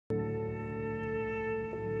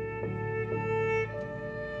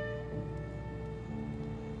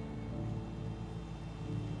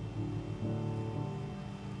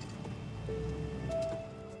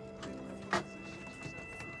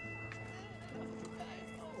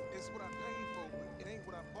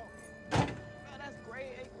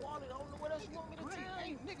grade A quality. I don't know what else you want me to Grade tell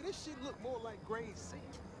you. A, nigga, this shit look more like grade C.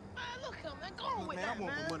 Man, look here, man. Go on Look, with man, that, I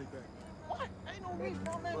want man. my money back. What? Ain't no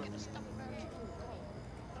refund, man. Get the stuff back.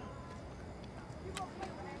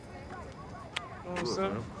 What's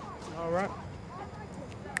up? All right.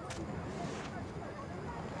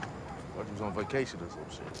 Thought you was on vacation or some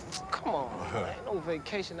shit. Come on, man. Ain't no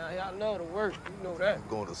vacation out here. I love to work. You know that. I'm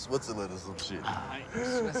going to Switzerland or some shit. I ain't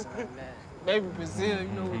Switzerland, man. Maybe Brazil, you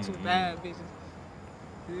know, with two bad bitches.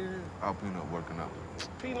 Yeah. How Peanut working out?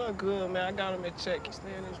 Peanut good, man. I got him at check. He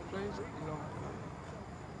stay in his place, you know.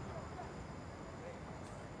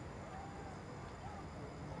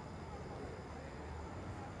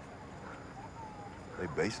 They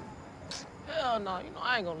basing. Hell no, you know,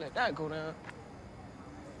 I ain't gonna let that go down.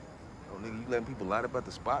 Oh, nigga, you letting people lie about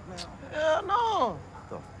the spot now? Hell no.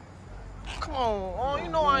 The Come on, you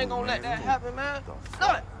know I ain't gonna let that happen, man. the Look.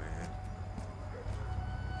 fuck, man?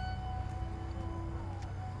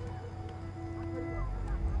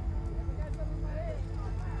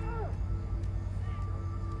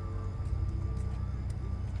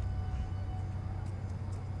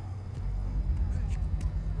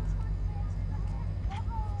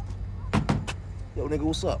 Yo, nigga,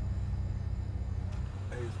 what's up?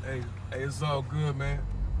 Hey, it's all good, man.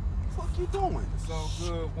 What the fuck you doing? It's all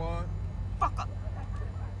good, Juan. Fuck up.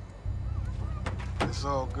 It's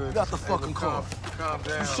all good. Got the Hey, fucking look, car. Calm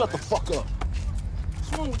down, You shut the man. fuck up.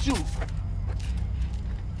 What's wrong with you?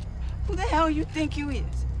 Who the hell you think you is?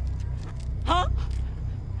 Huh?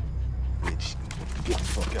 Bitch, get the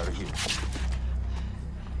fuck out of here.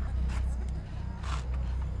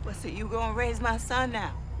 Well, so you gonna raise my son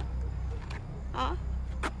now? Huh?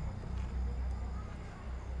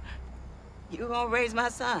 You gonna raise my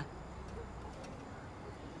son?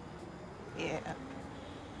 Yeah.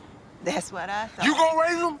 That's what I thought. You gonna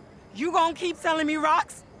raise him? You gonna keep selling me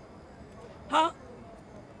rocks? Huh?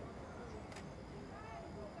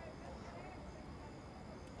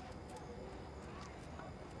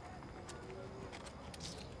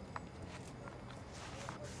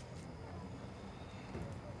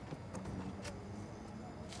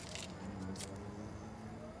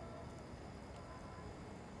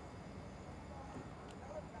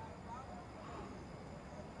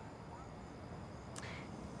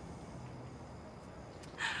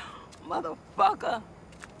 Motherfucker.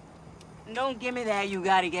 Don't give me that you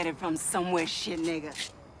gotta get it from somewhere, shit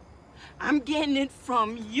nigga. I'm getting it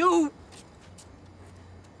from you.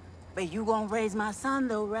 But you gonna raise my son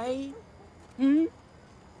though, right? Hmm?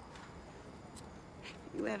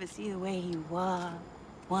 You ever see the way he was?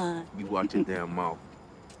 You watch your damn mouth.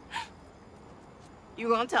 You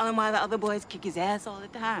gonna tell him why the other boys kick his ass all the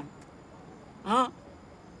time? Huh?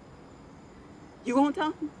 You gonna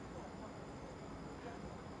tell him?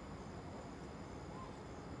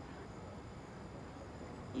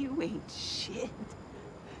 You ain't shit.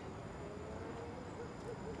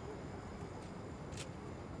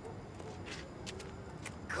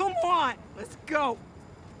 Come on, let's go.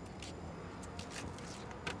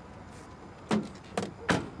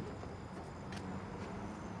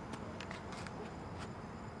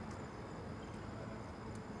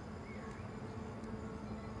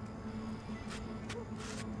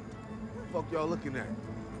 Fuck y'all looking at?